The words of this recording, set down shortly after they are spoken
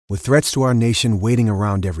With threats to our nation waiting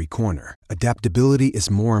around every corner, adaptability is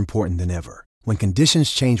more important than ever. When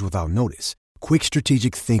conditions change without notice, quick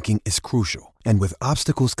strategic thinking is crucial. And with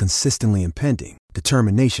obstacles consistently impending,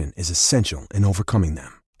 determination is essential in overcoming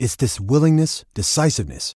them. It's this willingness,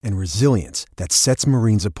 decisiveness, and resilience that sets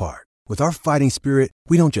Marines apart. With our fighting spirit,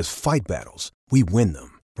 we don't just fight battles, we win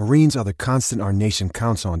them. Marines are the constant our nation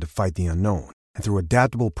counts on to fight the unknown. And through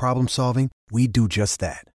adaptable problem solving, we do just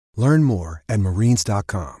that. Learn more at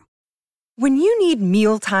marines.com. When you need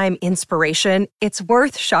mealtime inspiration, it's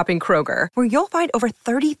worth shopping Kroger, where you'll find over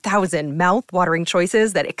 30,000 mouth-watering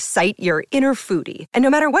choices that excite your inner foodie. And no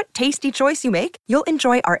matter what tasty choice you make, you'll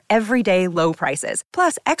enjoy our everyday low prices,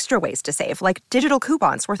 plus extra ways to save, like digital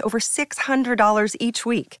coupons worth over $600 each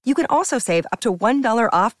week. You can also save up to $1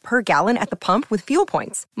 off per gallon at the pump with fuel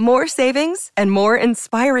points. More savings and more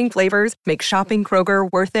inspiring flavors make shopping Kroger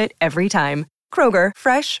worth it every time. Kroger,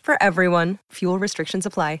 fresh for everyone. Fuel restrictions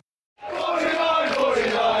apply.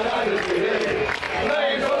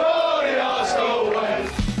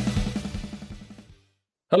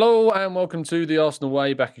 Hello and welcome to the Arsenal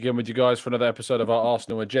Way. Back again with you guys for another episode of our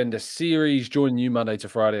Arsenal Agenda series. Joining you Monday to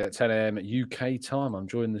Friday at 10 a.m. UK time. I'm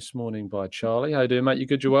joined this morning by Charlie. How you doing, mate? You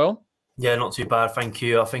good, Joel? Yeah, not too bad, thank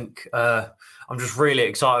you. I think I'm just really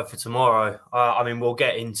excited for tomorrow. I mean, we'll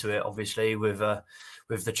get into it obviously with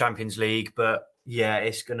the Champions League, but yeah,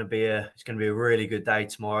 it's going to be a really good day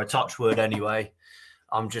tomorrow. Touch wood, anyway.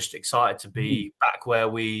 I'm just excited to be back where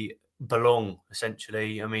we belong.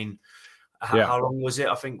 Essentially, I mean. How long was it?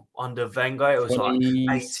 I think under Wenger, it was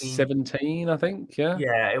like 17, I think. Yeah.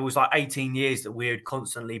 Yeah, it was like 18 years that we had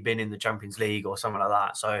constantly been in the Champions League or something like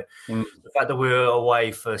that. So the fact that we were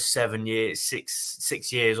away for 7 years,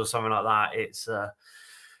 six years or something like that,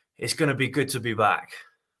 it's going to be good to be back.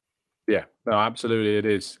 Yeah, no, absolutely it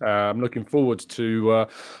is. I'm looking forward to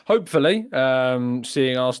hopefully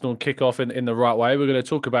seeing Arsenal kick off in the right way. We're going to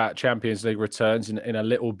talk about Champions League returns in a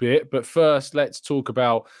little bit. But first, let's talk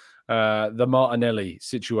about the Martinelli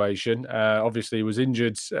situation. Obviously, he was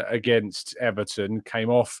injured against Everton, came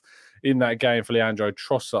off in that game for Leandro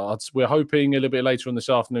Trossard. We're hoping a little bit later on this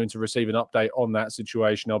afternoon to receive an update on that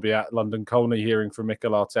situation. I'll be at London Colney hearing from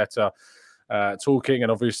Mikel Arteta, talking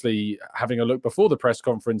and obviously having a look before the press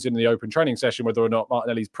conference in the open training session whether or not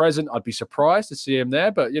Martinelli's present. I'd be surprised to see him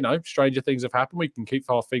there, but, stranger things have happened. We can keep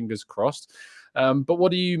our fingers crossed. But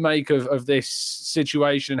what do you make of this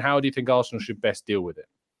situation? How do you think Arsenal should best deal with it?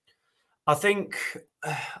 I think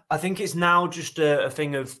it's now just a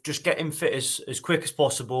thing of just getting fit as quick as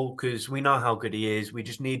possible, because we know how good he is. We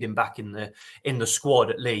just need him back in the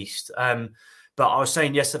squad at least. But I was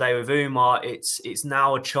saying yesterday with Umar, it's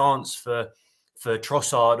now a chance for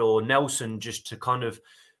Trossard or Nelson just to kind of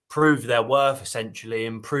prove their worth essentially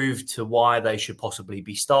and prove to why they should possibly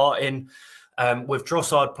be starting. With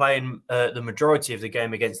Trossard playing the majority of the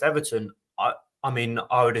game against Everton, I mean,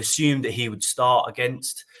 I would assume that he would start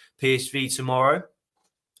against PSV tomorrow,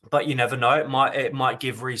 but you never know. It might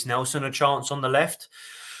give Reiss Nelson a chance on the left.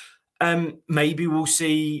 Maybe we'll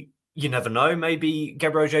see. You never know. Maybe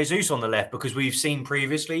Gabriel Jesus on the left, because we've seen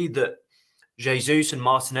previously that Jesus and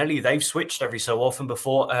Martinelli, they've switched every so often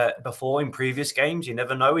before in previous games. You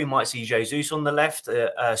never know. We might see Jesus on the left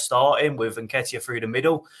starting with Nketiah through the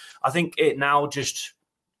middle. I think it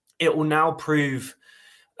will now prove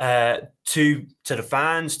to the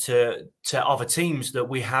fans, to other teams, that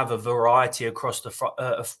we have a variety across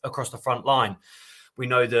the front line. We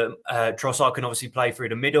know that Trossard can obviously play through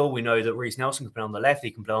the middle. We know that Reiss Nelson can play on the left.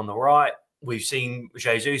 He can play on the right. We've seen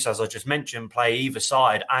Jesus, as I just mentioned, play either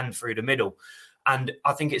side and through the middle. And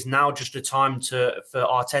I think it's now just a time for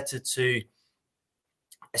Arteta to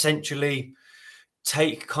essentially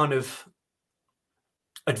take kind of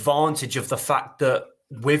advantage of the fact that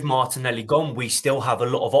with Martinelli gone, we still have a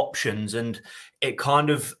lot of options, and it kind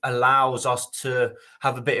of allows us to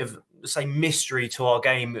have a bit of, say, mystery to our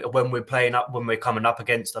game when we're coming up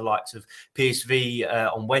against the likes of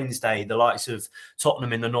PSV on Wednesday, the likes of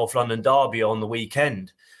Tottenham in the North London derby on the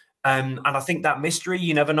weekend. And I think that mystery,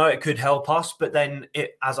 you never know, it could help us. But then,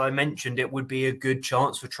 as I mentioned, it would be a good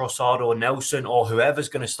chance for Trossard or Nelson or whoever's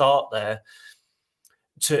going to start there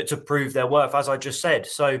to prove their worth, as I just said.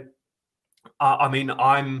 So, I mean,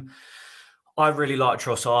 I really like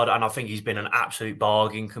Trossard, and I think he's been an absolute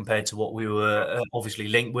bargain compared to what we were obviously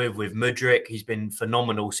linked with Mudryk. He's been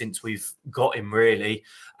phenomenal since we've got him, really.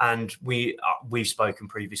 And we've spoken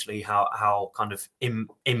previously how kind of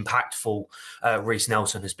impactful Reiss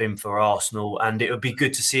Nelson has been for Arsenal, and it would be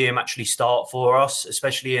good to see him actually start for us,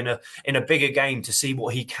 especially in a bigger game, to see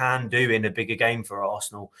what he can do in a bigger game for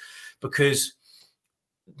Arsenal, because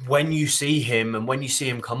when you see him and when you see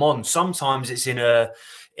him come on, sometimes it's in a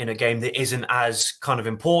in a game that isn't as kind of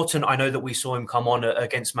important. I know that we saw him come on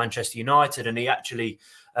against Manchester United, and he actually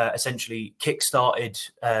essentially kick-started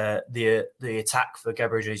the attack for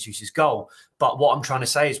Gabriel Jesus' goal. But what I'm trying to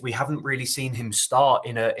say is we haven't really seen him start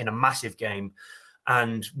in a massive game.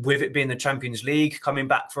 And with it being the Champions League coming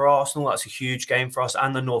back for Arsenal, that's a huge game for us,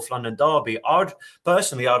 and the North London derby. I'd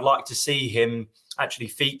like to see him actually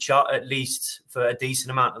feature at least for a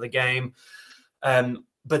decent amount of the game.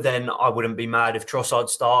 But then I wouldn't be mad if Trossard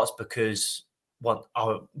starts, because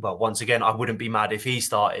once again, I wouldn't be mad if he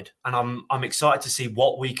started. And I'm excited to see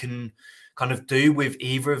what we can kind of do with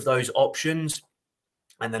either of those options.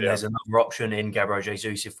 And then there's another option in Gabriel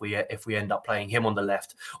Jesus if we end up playing him on the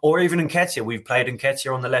left, or even Nketiah. We've played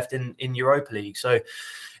Nketiah on the left in Europa League, so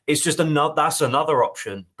it's just that's another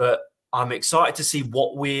option. But I'm excited to see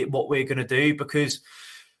what we're going to do, because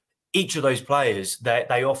each of those players,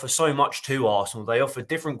 they offer so much to Arsenal. They offer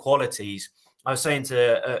different qualities. I was saying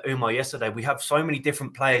to Umar yesterday, we have so many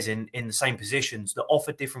different players in the same positions that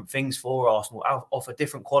offer different things for Arsenal, offer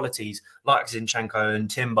different qualities, like Zinchenko and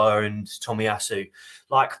Timber and Tomiyasu,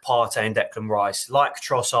 like Partey and Declan Rice, like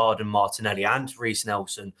Trossard and Martinelli and Reece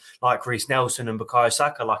Nelson, like Reece Nelson and Bukayo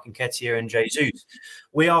Saka, like Nketiah and Jesus.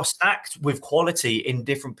 We are stacked with quality in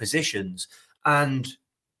different positions. And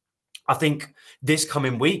I think this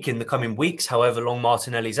coming week, in the coming weeks, however long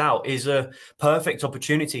Martinelli's out, is a perfect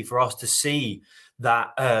opportunity for us to see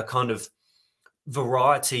that kind of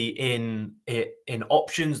variety in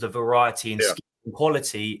options, the variety in skill and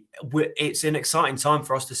quality. It's an exciting time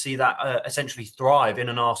for us to see that essentially thrive in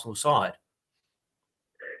an Arsenal side.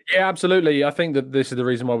 Yeah, absolutely. I think that this is the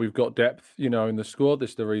reason why we've got depth, in the squad. This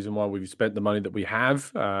is the reason why we've spent the money that we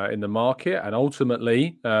have in the market. And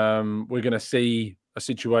ultimately, we're going to see a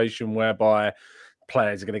situation whereby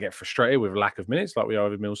players are going to get frustrated with lack of minutes, like we are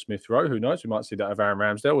with Emile Smith-Rowe. Who knows? We might see that of Aaron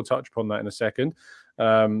Ramsdale. We'll touch upon that in a second.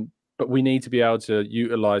 But we need to be able to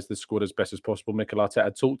utilise the squad as best as possible. Mikel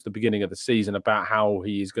Arteta talked at the beginning of the season about how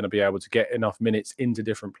he is going to be able to get enough minutes into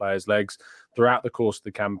different players' legs throughout the course of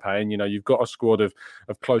the campaign. You've got a squad of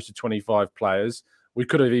close to 25 players. We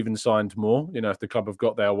could have even signed more, if the club have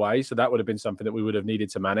got their way. So that would have been something that we would have needed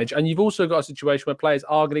to manage. And you've also got a situation where players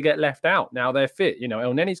are going to get left out. Now they're fit.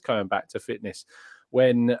 El Nenny's coming back to fitness.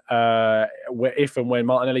 If and when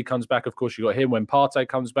Martinelli comes back, of course, you've got him. When Partey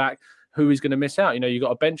comes back, who is going to miss out? You've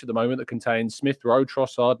got a bench at the moment that contains Smith-Rowe,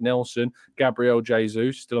 Trossard, Nelson, Gabriel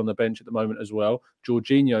Jesus, still on the bench at the moment as well.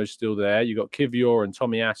 Jorginho's still there. You've got Kivior and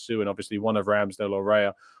Tomiyasu, and obviously one of Ramsdale or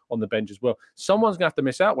Raya on the bench as well. Someone's going to have to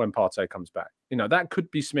miss out when Partey comes back. That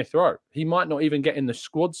could be Smith-Rowe. He might not even get in the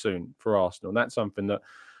squad soon for Arsenal. And that's something that,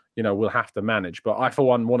 we'll have to manage. But I, for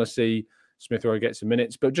one, want to see Smith-Rowe get some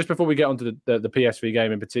minutes. But just before we get onto the PSV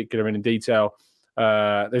game in particular and in detail,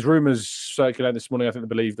 there's rumours circulating this morning. I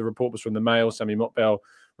believe the report was from the Mail. Sami Mokbel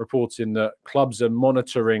reporting that clubs are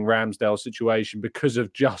monitoring Ramsdale's situation because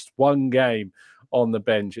of just one game on the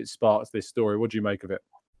bench. It sparks this story. What do you make of it?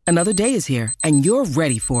 Another day is here, and you're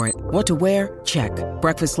ready for it. What to wear? Check.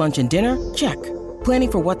 Breakfast, lunch, and dinner? Check.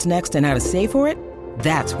 Planning for what's next and how to save for it?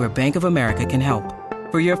 That's where Bank of America can help.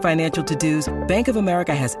 For your financial to-dos, Bank of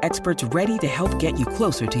America has experts ready to help get you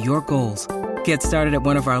closer to your goals. Get started at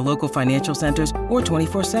one of our local financial centers or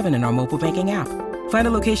 24/7 in our mobile banking app. Find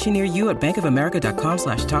a location near you at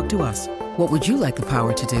bankofamerica.com/talktous. What would you like the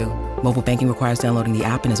power to do? Mobile banking requires downloading the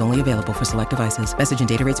app and is only available for select devices. Message and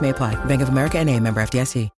data rates may apply. Bank of America N.A., member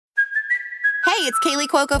FDIC. Hey, it's Kaylee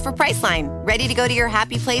Cuoco for Priceline. Ready to go to your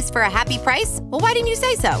happy place for a happy price? Well, why didn't you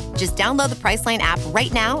say so? Just download the Priceline app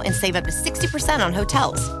right now and save up to 60% on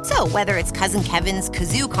hotels. So whether it's Cousin Kevin's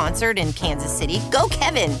Kazoo Concert in Kansas City, go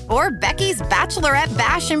Kevin, or Becky's Bachelorette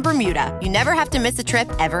Bash in Bermuda, you never have to miss a trip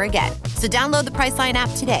ever again. So download the Priceline app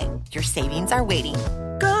today. Your savings are waiting.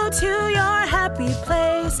 Go to your happy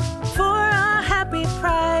place for a happy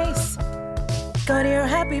price. Go to your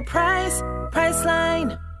happy price,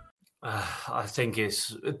 Priceline. I think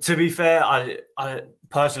it's, to be fair, I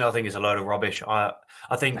personally, I think it's a load of rubbish. I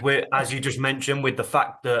think we're, as you just mentioned, with the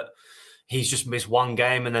fact that he's just missed one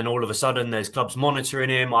game and then all of a sudden there's clubs monitoring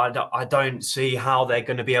him. I don't see how they're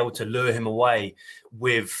going to be able to lure him away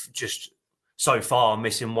with just so far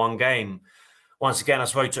missing one game. Once again, I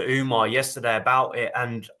spoke to Umar yesterday about it,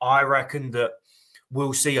 and I reckon that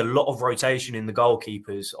we'll see a lot of rotation in the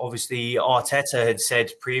goalkeepers. Obviously, Arteta had said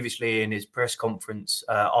previously in his press conference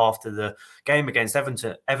after the game against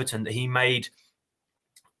Everton that he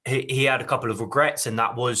had a couple of regrets, and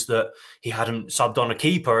that was that he hadn't subbed on a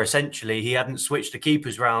keeper, essentially. He hadn't switched the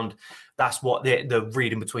keepers round. That's what the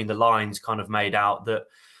reading between the lines kind of made out, that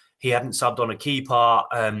he hadn't subbed on a keeper.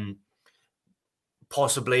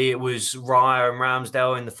 possibly it was Raya and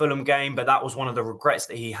Ramsdale in the Fulham game, but that was one of the regrets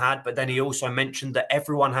that he had. But then he also mentioned that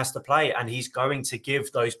everyone has to play, and he's going to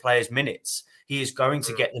give those players minutes. He is going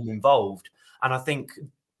to get them involved. And I think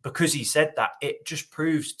because he said that, it just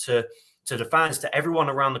proves to the fans, to everyone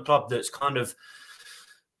around the club that's kind of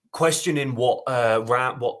questioning what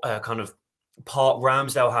kind of part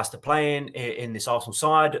Ramsdale has to play in this Arsenal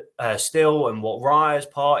side still, and what Raya's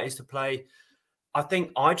part is to play.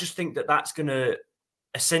 I just think that that's going to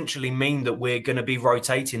essentially mean that we're going to be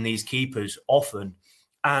rotating these keepers often.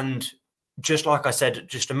 And just like I said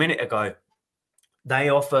just a minute ago, they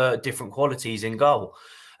offer different qualities in goal.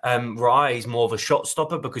 Raya is more of a shot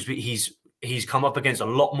stopper because he's come up against a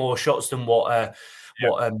lot more shots than what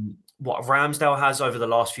Ramsdale has over the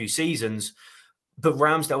last few seasons. But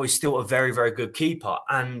Ramsdale is still a very, very good keeper.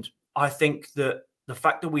 And I think that the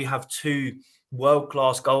fact that we have two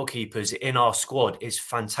world-class goalkeepers in our squad is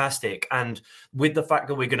fantastic. And with the fact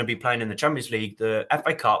that we're going to be playing in the Champions League, the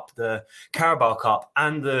FA Cup, the Carabao Cup,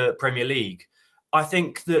 and the Premier League, I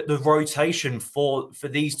think that the rotation for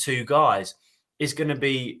these two guys is going to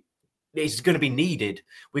be needed.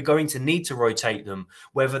 We're going to need to rotate them,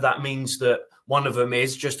 whether that means that one of them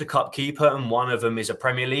is just a cup keeper and one of them is a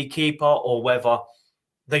Premier League keeper, or whether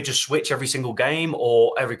they just switch every single game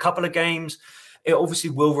or every couple of games. It obviously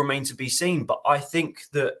will remain to be seen, but I think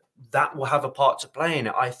that will have a part to play in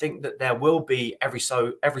it. I think that there will be every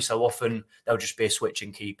so often there'll just be a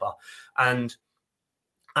switching keeper, and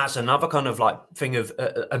as another kind of like thing of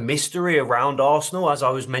a mystery around Arsenal, as I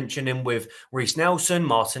was mentioning with Reece Nelson,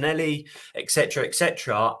 Martinelli, etc.,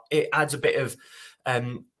 it adds a bit of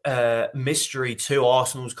mystery to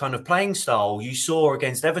Arsenal's kind of playing style. You saw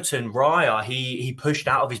against Everton, Raya, he pushed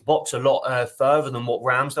out of his box a lot further than what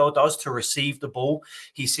Ramsdale does to receive the ball.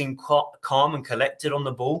 He seemed calm and collected on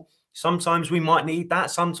the ball. Sometimes we might need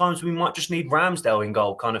that. Sometimes we might just need Ramsdale in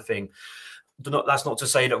goal, kind of thing. That's not to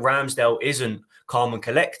say that Ramsdale isn't calm and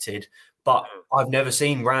collected, but I've never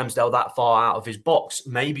seen Ramsdale that far out of his box.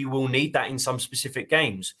 Maybe we'll need that in some specific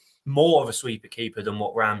games. More of a sweeper keeper than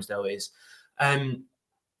what Ramsdale is.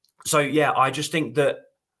 So, yeah, I just think that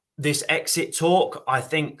this exit talk, I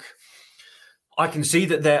think I can see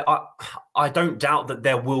that I don't doubt that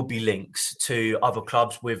there will be links to other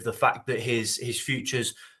clubs with the fact that his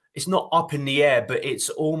futures, it's not up in the air, but it's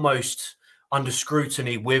almost under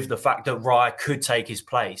scrutiny with the fact that Raya could take his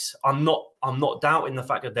place. I'm not doubting the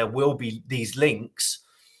fact that there will be these links,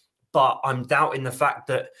 but I'm doubting the fact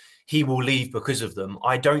that he will leave because of them.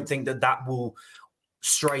 I don't think that will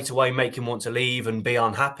straight away make him want to leave and be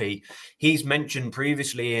unhappy. He's mentioned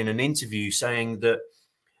previously in an interview saying that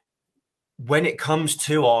when it comes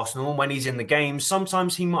to Arsenal, when he's in the game,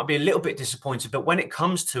 sometimes he might be a little bit disappointed, but when it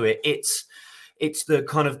comes to it, it's the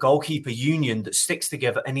kind of goalkeeper union that sticks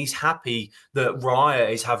together, and he's happy that Raya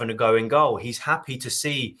is having a go in goal. He's happy to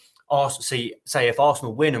say if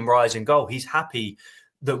Arsenal win and Raya's in goal, he's happy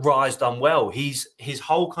that Raya's done well. His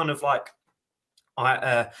whole kind of like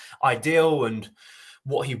ideal and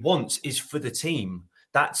what he wants is for the team.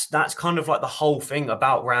 That's kind of like the whole thing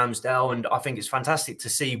about Ramsdale, and I think it's fantastic to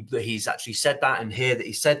see that he's actually said that and hear that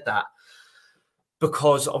he said that,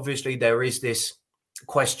 because obviously there is this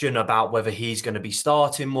question about whether he's going to be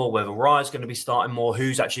starting more, whether Raya's going to be starting more,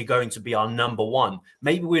 who's actually going to be our number one.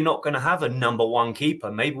 Maybe we're not going to have a number one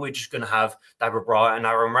keeper. Maybe we're just going to have David Raya and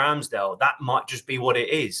Aaron Ramsdale. That might just be what it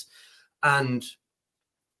is. And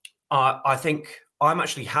I think I'm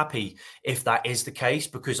actually happy if that is the case,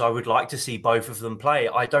 because I would like to see both of them play.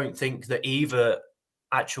 I don't think that either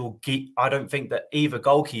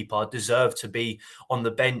goalkeeper deserve to be on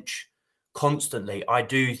the bench constantly. I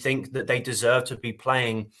do think that they deserve to be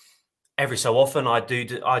playing every so often. I do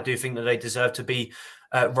think that they deserve to be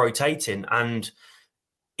rotating, and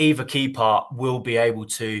either keeper will be able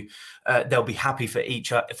to. They'll be happy for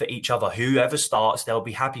each other. Whoever starts, they'll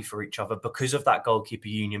be happy for each other because of that goalkeeper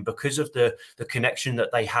union, because of the connection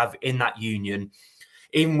that they have in that union.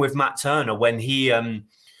 Even with Matt Turner, when he,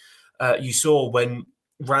 you saw when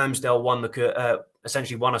Ramsdale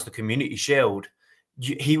essentially won us the Community Shield.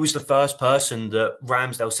 He was the first person that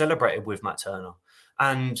Ramsdale celebrated with Matt Turner.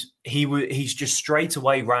 And he's just straight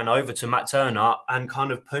away ran over to Matt Turner and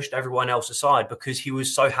kind of pushed everyone else aside because he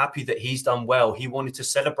was so happy that he's done well. He wanted to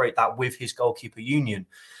celebrate that with his goalkeeper union.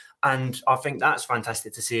 And I think that's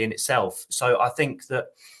fantastic to see in itself. So I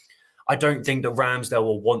don't think that Ramsdale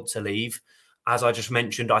will want to leave. As I just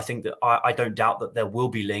mentioned, I think that I don't doubt that there will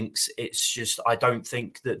be links. It's just, I don't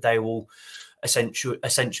think that they will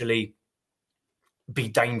essentially be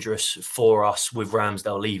dangerous for us with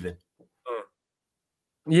Ramsdale leaving.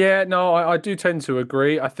 Yeah, no, I do tend to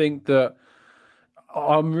agree. I think that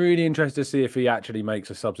I'm really interested to see if he actually makes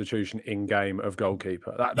a substitution in game of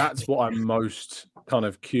goalkeeper. That's what I'm most kind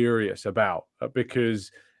of curious about,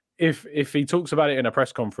 because if he talks about it in a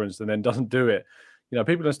press conference and then doesn't do it, people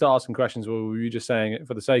are going to start asking questions. Well, were you just saying it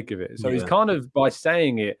for the sake of it? So he's kind of, by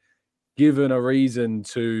saying it, given a reason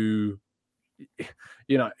to,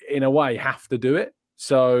 in a way, have to do it.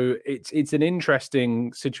 So it's an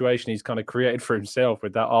interesting situation he's kind of created for himself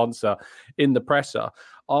with that answer in the presser.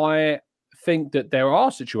 I think that there are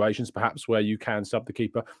situations perhaps where you can sub the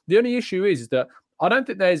keeper. The only issue is that I don't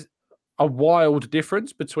think there's a wild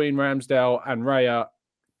difference between Ramsdale and Raya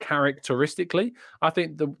characteristically. I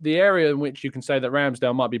think the area in which you can say that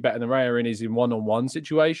Ramsdale might be better than Raya is in one-on-one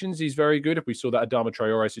situations. He's very good. If we saw that Adama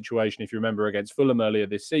Traore situation, if you remember, against Fulham earlier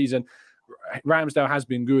this season, Ramsdale has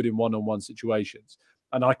been good in one-on-one situations.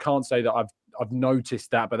 And I can't say that I've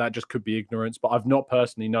noticed that, but that just could be ignorance. But I've not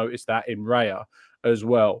personally noticed that in Raya as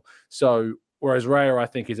well. So whereas Raya, I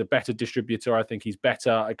think, is a better distributor. I think he's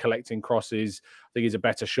better at collecting crosses. I think he's a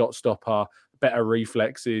better shot stopper, better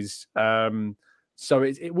reflexes. So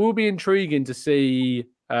it will be intriguing to see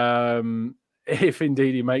if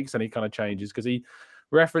indeed he makes any kind of changes, because he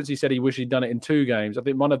said he wished he'd done it in 2 games. I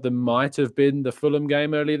think one of them might have been the Fulham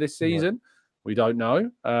game earlier this season. Yeah. We don't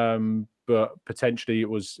know. But potentially it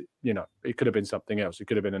was, it could have been something else. It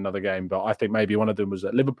could have been another game. But I think maybe one of them was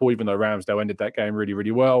at Liverpool, even though Ramsdale ended that game really,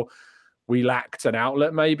 really well. We lacked an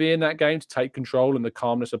outlet maybe in that game to take control and the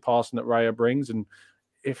calmness of passing that Raya brings. And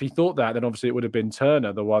if he thought that, then obviously it would have been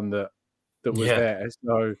Turner, the one that was there.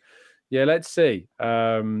 So, yeah, let's see.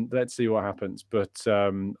 Let's see what happens. But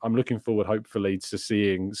I'm looking forward, hopefully, to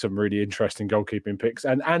seeing some really interesting goalkeeping picks.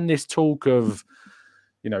 And this talk of,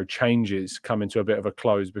 changes coming to a bit of a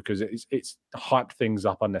close, because it's hyped things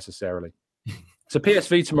up unnecessarily. So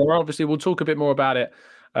PSV tomorrow, obviously, we'll talk a bit more about it.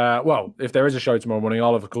 Well, if there is a show tomorrow morning,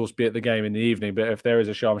 I'll, of course, be at the game in the evening. But if there is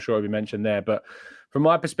a show, I'm sure it'll be mentioned there. But from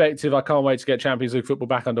my perspective, I can't wait to get Champions League football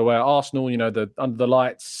back underway at Arsenal, under the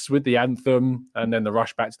lights with the anthem, and then the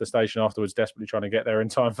rush back to the station afterwards, desperately trying to get there in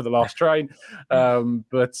time for the last train.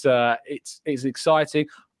 But it's exciting.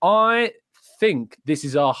 I think this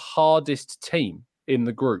is our hardest team in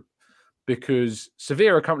the group, because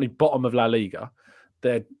Sevilla are currently bottom of La Liga.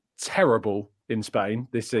 They're terrible in Spain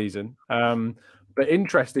this season. But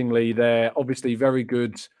interestingly, they're obviously very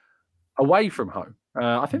good away from home.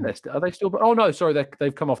 I think are they still? Oh no, sorry,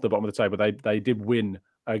 they've come off the bottom of the table. They did win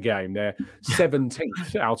a game. They're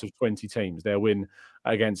 17th out of 20 teams. Their win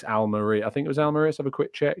against Almeria. I think it was Almeria. Let's have a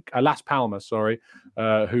quick check. Las Palmas, sorry,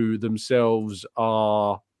 who themselves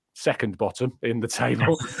are second bottom in the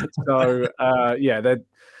table. So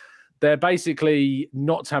they're basically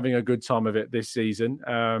not having a good time of it this season.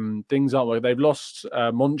 Things aren't working. They've lost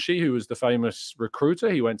Monchi, who was the famous recruiter.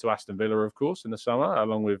 He went to Aston Villa, of course, in the summer,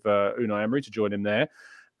 along with Unai Emery, to join him there.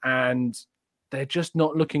 And they're just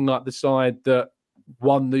not looking like the side that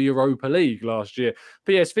won the Europa League last year.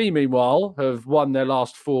 PSV, meanwhile, have won their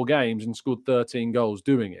last 4 games and scored 13 goals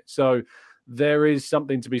doing it. So there is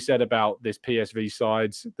something to be said about this PSV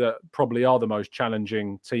side that probably are the most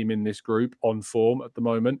challenging team in this group on form at the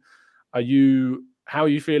moment. How are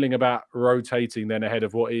you feeling about rotating then ahead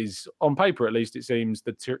of what is, on paper at least, it seems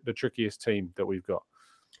the trickiest team that we've got?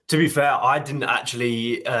 To be fair, I didn't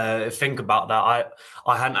actually think about that.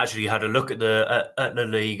 I hadn't actually had a look at the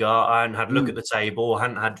Liga. I hadn't had a look at the table. I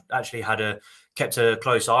hadn't kept a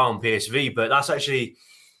close eye on PSV. But that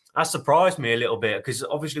surprised me a little bit, because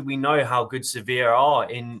obviously we know how good Sevilla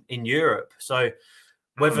are in Europe. So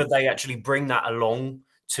whether they actually bring that along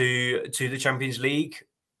to the Champions League,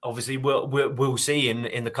 obviously we'll see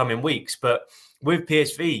in the coming weeks. But with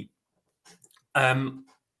PSV,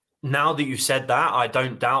 now that you've said that, I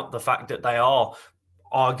don't doubt the fact that they are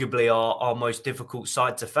arguably our most difficult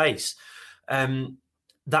side to face.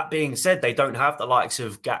 That being said, they don't have the likes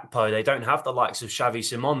of Gakpo. They don't have the likes of Xavi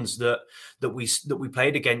Simons that we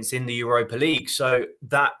played against in the Europa League. So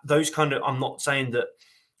those kind of, I'm not saying that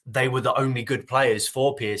they were the only good players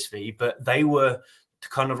for PSV, but they were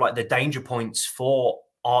kind of like the danger points for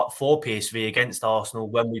PSV against Arsenal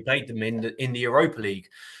when we played them in the Europa League.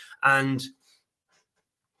 And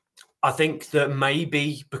I think that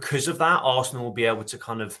maybe because of that, Arsenal will be able to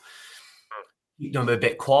kind of keep them a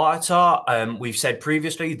bit quieter. We've said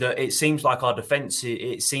previously that it seems like our defence,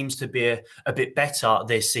 it seems to be a bit better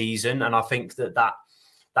this season. And I think that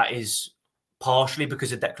is partially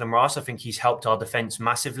because of Declan Rice. I think he's helped our defence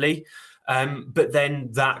massively. But then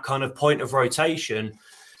that kind of point of rotation,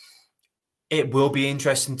 it will be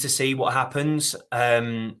interesting to see what happens.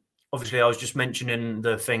 Obviously, I was just mentioning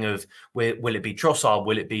the thing of will it be Trossard?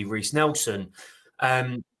 Will it be Reece Nelson?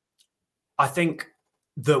 I think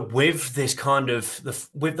that with this kind of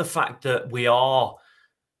with the fact that we are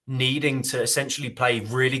needing to essentially play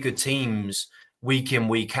really good teams week in,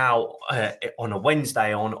 week out, on a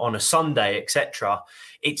Wednesday, on a Sunday, etc.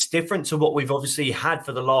 It's different to what we've obviously had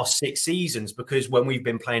for the last 6 seasons, because when we've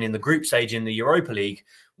been playing in the group stage in the Europa League,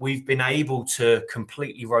 we've been able to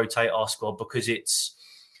completely rotate our squad because it's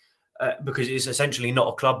essentially not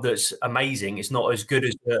a club that's amazing. It's not as good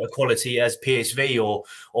as a quality as PSV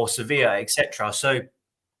or Sevilla, etc. So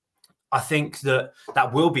I think that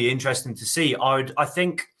will be interesting to see. I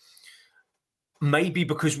think maybe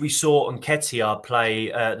because we saw Nketiah play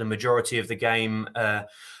the majority of the game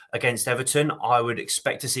against Everton, I would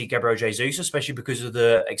expect to see Gabriel Jesus, especially because of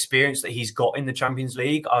the experience that he's got in the Champions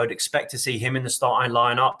League. I would expect to see him in the starting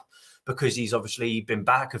lineup because he's obviously been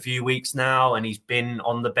back a few weeks now and he's been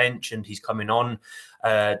on the bench and he's coming on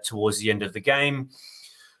towards the end of the game.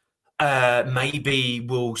 Maybe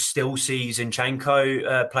we'll still see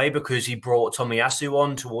Zinchenko play because he brought Tomiyasu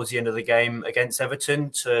on towards the end of the game against Everton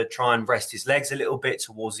to try and rest his legs a little bit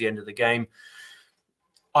towards the end of the game.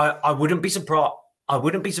 I wouldn't be surprised. I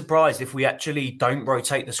wouldn't be surprised if we actually don't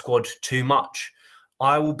rotate the squad too much.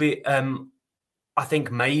 I will be. I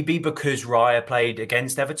think maybe because Raya played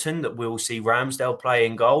against Everton that we'll see Ramsdale play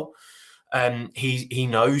in goal. He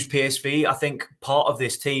knows PSV. I think part of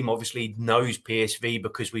this team obviously knows PSV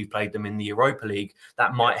because we've played them in the Europa League.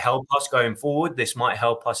 That might help us going forward. This might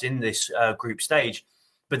help us in this group stage.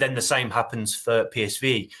 But then the same happens for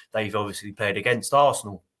PSV. They've obviously played against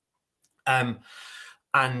Arsenal.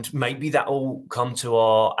 And maybe that will come to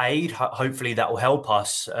our aid. Hopefully that will help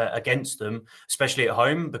us against them, especially at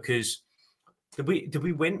home, because did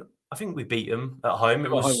we win? I think we beat them at home.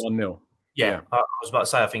 It was 1-0. Yeah, I was about to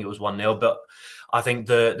say I think it was 1-0, but I think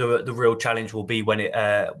the real challenge will be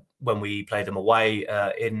when we play them away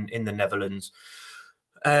in the Netherlands.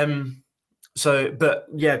 But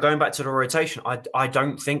yeah, going back to the rotation, I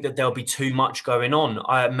don't think that there'll be too much going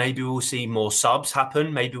on. Maybe we'll see more subs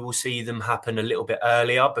happen. Maybe we'll see them happen a little bit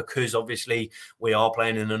earlier because obviously we are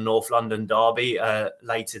playing in a North London derby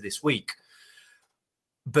later this week.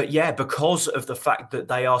 But yeah, because of the fact that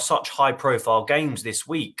they are such high-profile games this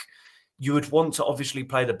week, you would want to obviously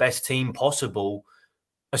play the best team possible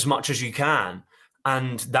as much as you can.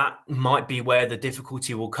 And that might be where the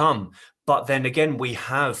difficulty will come. But then again, we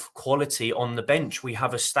have quality on the bench. We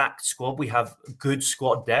have a stacked squad. We have good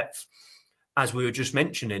squad depth, as we were just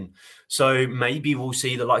mentioning. So maybe we'll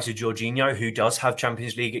see the likes of Jorginho, who does have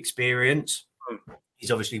Champions League experience.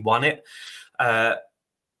 He's obviously won it.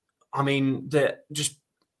 Just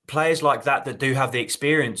players like that do have the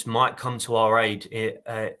experience might come to our aid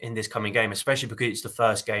in this coming game, especially because it's the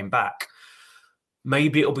first game back.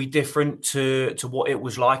 Maybe it'll be different to what it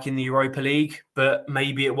was like in the Europa League, but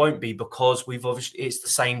maybe it won't be because it's the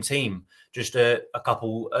same team, just a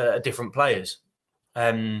couple different players.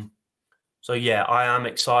 So yeah, I am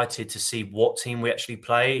excited to see what team we actually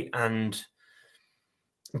play.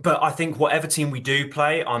 But I think whatever team we do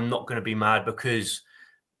play, I'm not going to be mad because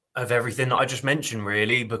of everything that I just mentioned,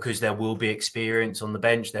 really, because there will be experience on the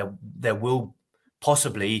bench. There will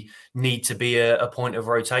possibly need to be a point of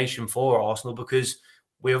rotation for Arsenal because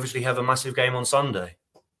we obviously have a massive game on Sunday.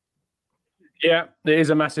 Yeah, it is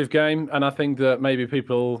a massive game. And I think that maybe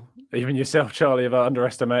people, even yourself, Charlie, have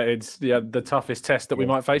underestimated the toughest test that we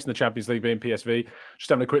might face in the Champions League being PSV. Just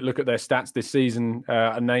having a quick look at their stats this season,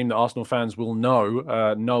 a name that Arsenal fans will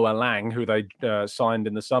know, Noah Lang, who they signed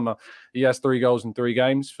in the summer. He has 3 goals in 3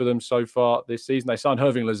 games for them so far this season. They signed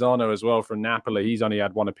Hirving Lozano as well from Napoli. He's only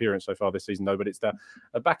had 1 appearance so far this season, though. But it's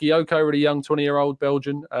Bakayoko, really young 20-year-old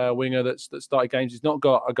Belgian winger that started games. He's not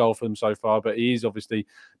got a goal for them so far, but he is obviously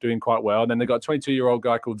doing quite well. And then they've got a 22-year-old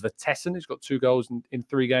guy called Vertessen. He's got 2 goals in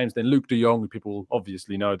 3 games. Then Luke de Jong, who people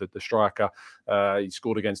obviously know, that the striker, he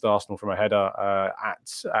scored against Arsenal from a header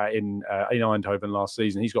in Eindhoven last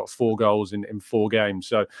season. He's got 4 goals in 4 games.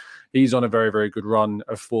 So he's on a very, very good run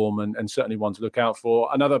of form and certainly one to look out for.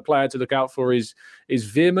 Another player to look out for is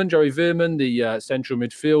Veerman, Joey Veerman, the central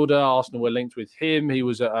midfielder. Arsenal were linked with him. He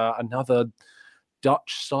was another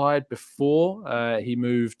Dutch side before he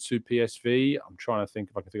moved to PSV. I'm trying to think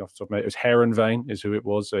if I can think off the top of my head. It was Heerenveen is who it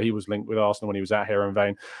was. So he was linked with Arsenal when he was at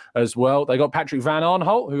Heerenveen as well. They got Patrick Van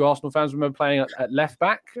Aanholt, who Arsenal fans remember playing at left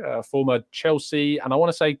back, former Chelsea and I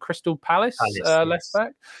want to say Crystal Palace left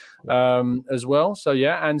back as well. So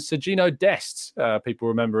yeah, and Sergino Dest, people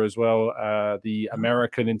remember as well, the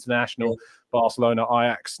American international, Barcelona,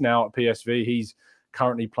 Ajax, now at PSV. He's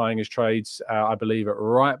currently playing his trades, I believe, at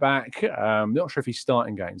right back. Not sure if he's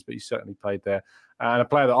starting games, but he's certainly played there. And a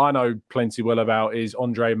player that I know plenty well about is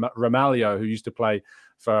Andre Ramalho, who used to play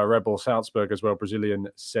for Red Bull Salzburg as well, Brazilian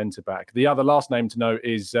centre-back. The other last name to know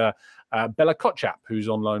is Bella Kotchap, who's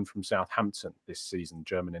on loan from Southampton this season,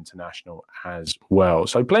 German international as well.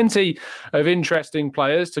 So plenty of interesting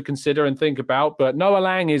players to consider and think about, but Noah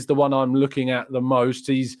Lang is the one I'm looking at the most.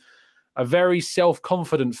 He's a very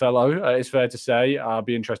self-confident fellow, it's fair to say. I'll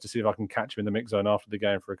be interested to see if I can catch him in the mix zone after the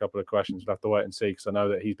game for a couple of questions. We'll have to wait and see, because I know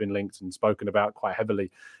that he's been linked and spoken about quite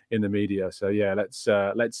heavily in the media. So yeah, let's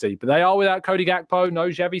see. But they are without Cody Gakpo, no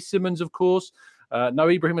Xavi Simons, of course, no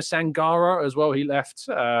Ibrahima Sangara as well. He left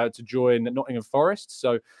to join Nottingham Forest.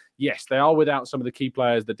 So yes, they are without some of the key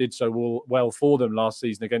players that did so well for them last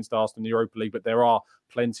season against Arsenal in the Europa League, but there are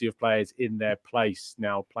plenty of players in their place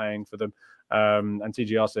now playing for them. And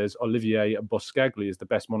TGR says Olivier Boscagli is the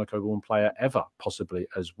best Monaco-born player ever, possibly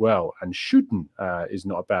as well. And Schuten is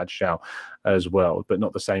not a bad shout as well, but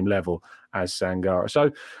not the same level as Sangara. So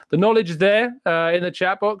the knowledge is there in the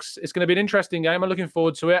chat box. It's going to be an interesting game. I'm looking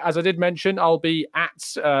forward to it. As I did mention, I'll be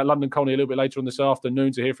at London Colney a little bit later on this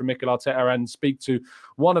afternoon to hear from Mikel Arteta and speak to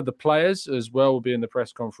one of the players as well. We'll be in the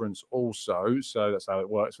press conference also. So that's how it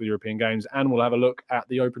works for the European Games. And we'll have a look at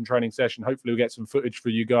the open training session. Hopefully we'll get some footage for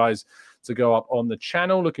you guys to go up on the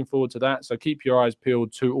channel. Looking forward to that. So keep your eyes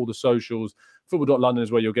peeled to all the socials. Football.London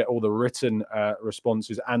is where you'll get all the written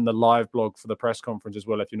responses and the live blog for the press conference as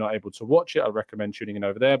well. If you're not able to watch it, I recommend tuning in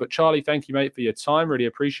over there. But Charlie, thank you, mate, for your time. Really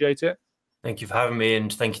appreciate it. Thank you for having me,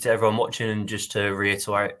 and thank you to everyone watching. And just to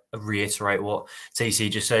reiterate what TC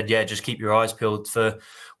just said, yeah, just keep your eyes peeled for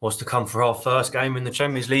what's to come for our first game in the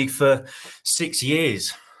Champions League for 6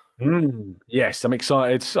 years. Yes, I'm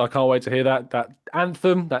excited. I can't wait to hear that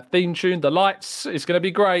anthem, that theme tune, the lights. It's going to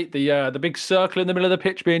be great. The big circle in the middle of the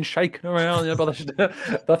pitch being shaken around.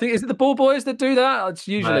 I think, is it the ball boys that do that? It's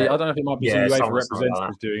usually, I don't know if it might be some UEFA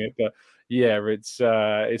representatives doing it, but yeah,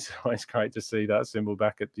 it's always great to see that symbol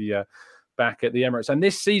back at the Emirates. And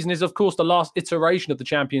this season is, of course, the last iteration of the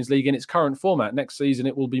Champions League in its current format. Next season,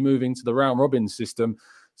 it will be moving to the round robin system.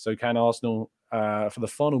 So can Arsenal, for the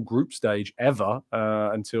final group stage ever,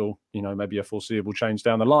 until maybe a foreseeable change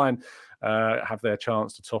down the line, have their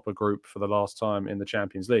chance to top a group for the last time in the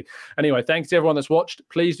Champions League. Anyway, thanks to everyone that's watched.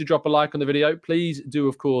 Please do drop a like on the video. Please do,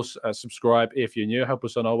 of course, subscribe if you're new. Help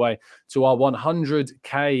us on our way to our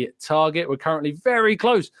 100k target. We're currently very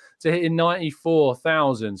close to hitting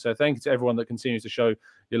 94,000. So thank you to everyone that continues to show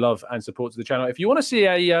your love and support to the channel. If you want to see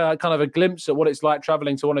a kind of a glimpse at what it's like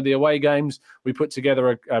traveling to one of the away games, we put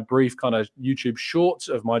together a brief kind of YouTube short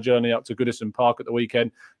of my journey up to Goodison Park at the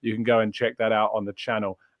weekend. You can go and check that out on the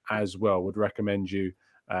channel as well. Would recommend you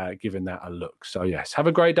giving that a look. So yes, have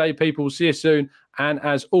a great day, people. See you soon. And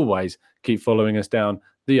as always, keep following us down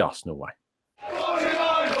the Arsenal way.